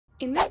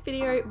In this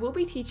video, we'll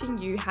be teaching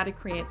you how to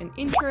create an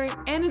intro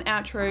and an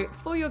outro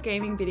for your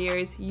gaming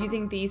videos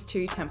using these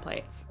two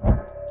templates.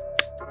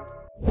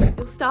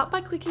 You'll start by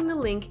clicking the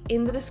link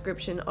in the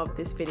description of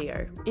this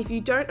video. If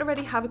you don't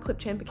already have a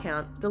CLIPCHAMP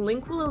account, the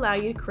link will allow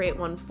you to create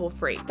one for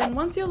free. Then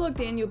once you're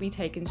logged in, you'll be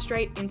taken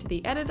straight into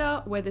the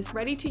editor where this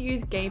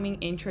ready-to-use gaming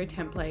intro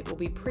template will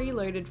be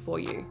preloaded for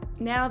you.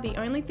 Now, the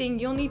only thing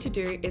you'll need to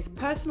do is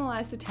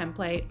personalize the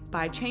template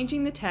by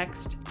changing the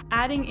text,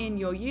 adding in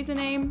your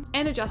username,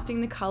 and adjusting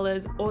the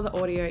colors or the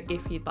audio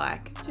if you'd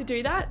like. To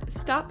do that,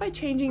 start by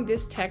changing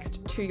this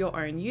text to your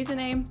own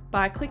username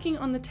by clicking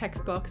on the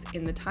text box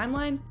in the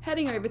timeline,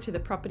 heading over to the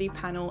property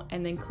panel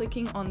and then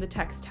clicking on the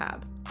text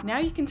tab. Now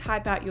you can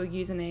type out your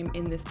username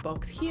in this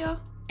box here,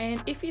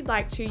 and if you'd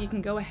like to, you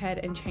can go ahead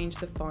and change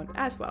the font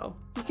as well.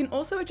 You can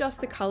also adjust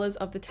the colors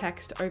of the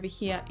text over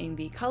here in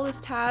the colors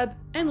tab.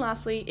 And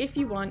lastly, if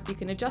you want, you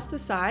can adjust the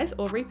size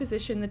or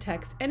reposition the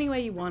text any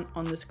way you want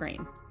on the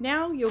screen.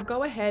 Now you'll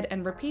go ahead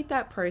and repeat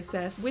that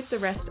process with the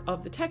rest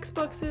of the text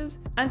boxes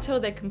until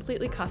they're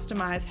completely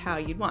customized how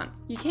you'd want.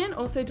 You can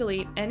also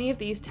delete any of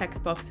these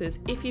text boxes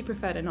if you'd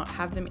prefer to not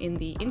have them in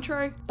the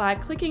intro by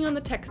clicking on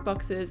the text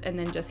boxes and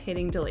then just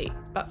hitting delete.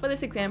 But for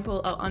this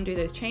example, I'll undo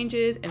those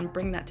changes and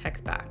bring that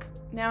text back.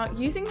 Now,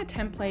 using the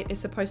template is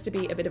supposed to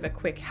be a bit of a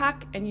quick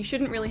hack and you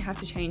shouldn't really have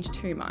to change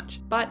too much.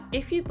 But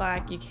if you'd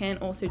like, you can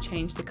also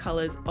change the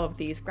colors of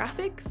these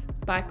graphics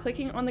by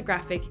clicking on the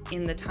graphic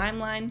in the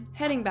timeline,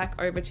 heading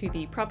back over to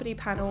the property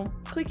panel,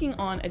 clicking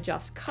on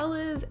adjust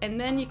colors, and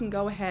then you can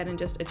go ahead and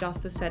just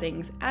adjust the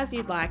settings as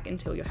you'd like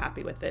until you're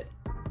happy with it.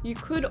 You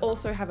could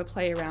also have a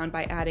play around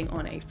by adding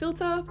on a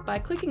filter by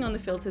clicking on the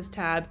filters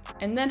tab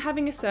and then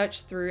having a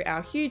search through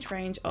our huge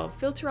range of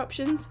filter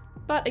options.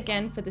 But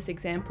again, for this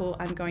example,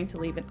 I'm going to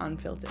leave it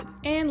unfiltered.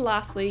 And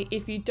lastly,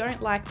 if you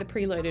don't like the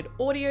preloaded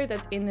audio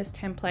that's in this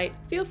template,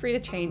 feel free to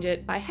change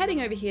it by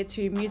heading over here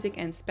to Music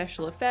and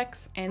Special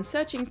Effects and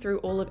searching through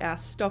all of our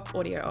stock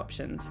audio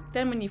options.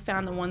 Then when you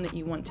found the one that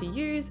you want to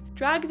use,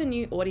 drag the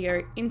new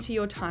audio into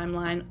your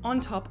timeline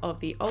on top of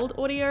the old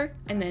audio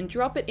and then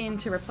drop it in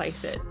to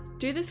replace it.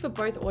 Do this for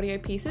both audio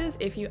pieces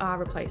if you are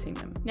replacing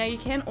them. Now you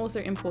can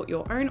also import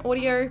your own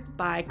audio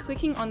by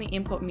clicking on the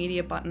Import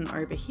Media button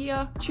over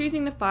here,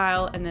 choosing the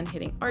file and then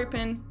hitting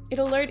open.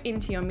 It'll load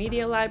into your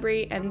media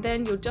library and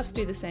then you'll just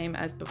do the same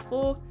as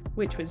before,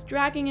 which was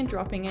dragging and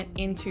dropping it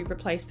in to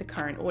replace the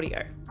current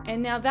audio.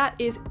 And now that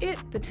is it.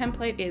 The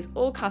template is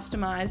all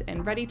customized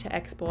and ready to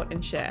export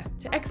and share.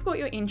 To export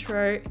your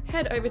intro,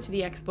 head over to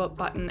the export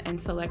button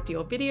and select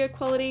your video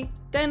quality.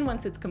 Then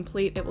once it's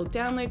complete, it will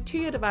download to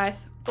your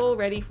device, all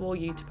ready for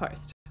you to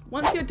post.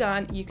 Once you're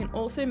done, you can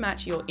also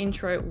match your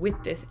intro with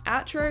this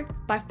outro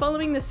by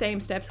following the same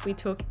steps we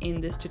took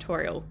in this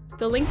tutorial.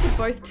 The link to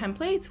both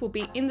templates will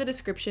be in the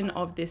description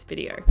of this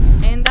video.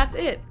 And that's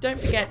it. Don't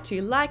forget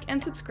to like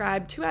and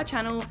subscribe to our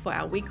channel for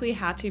our weekly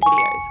how-to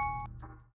videos.